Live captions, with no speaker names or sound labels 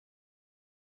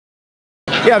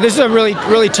Yeah, this is a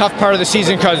really tough part of the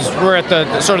season because we're at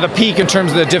the sort of the peak in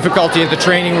terms of the difficulty of the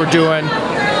training we're doing.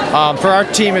 For our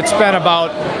team, it's been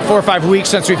about 4 or 5 weeks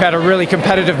since we've had a really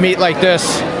competitive meet like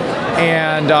this.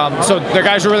 And so the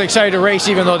guys are really excited to race,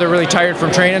 even though they're really tired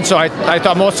from training. So I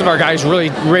thought most of our guys really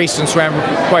raced and swam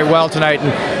quite well tonight.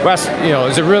 And West,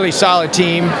 is a really solid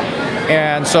team.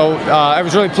 And so I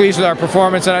was really pleased with our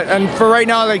performance. And for right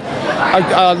now, like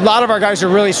a lot of our guys are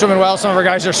really swimming well. Some of our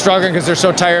guys are struggling because they're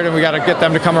so tired, and we got to get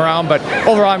them to come around. But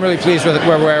overall, I'm really pleased with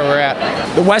where we're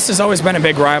at. The West has always been a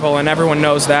big rival, and everyone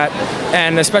knows that.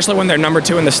 And especially when they're number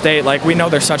 2 in the state, like we know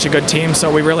they're such a good team,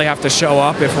 so we really have to show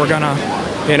up if we're gonna,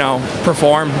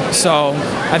 perform. So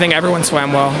I think everyone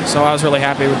swam well. So I was really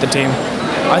happy with the team.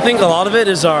 I think a lot of it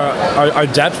is our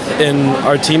depth in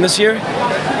our team this year.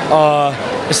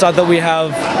 It's not that we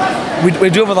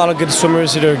do have a lot of good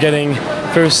swimmers that are getting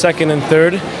first, second, and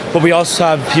third, but we also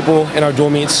have people in our dual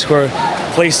meets who are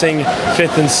placing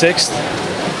 5th and 6th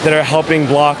that are helping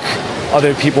block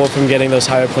other people from getting those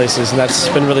higher places, and that's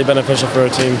been really beneficial for our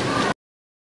team.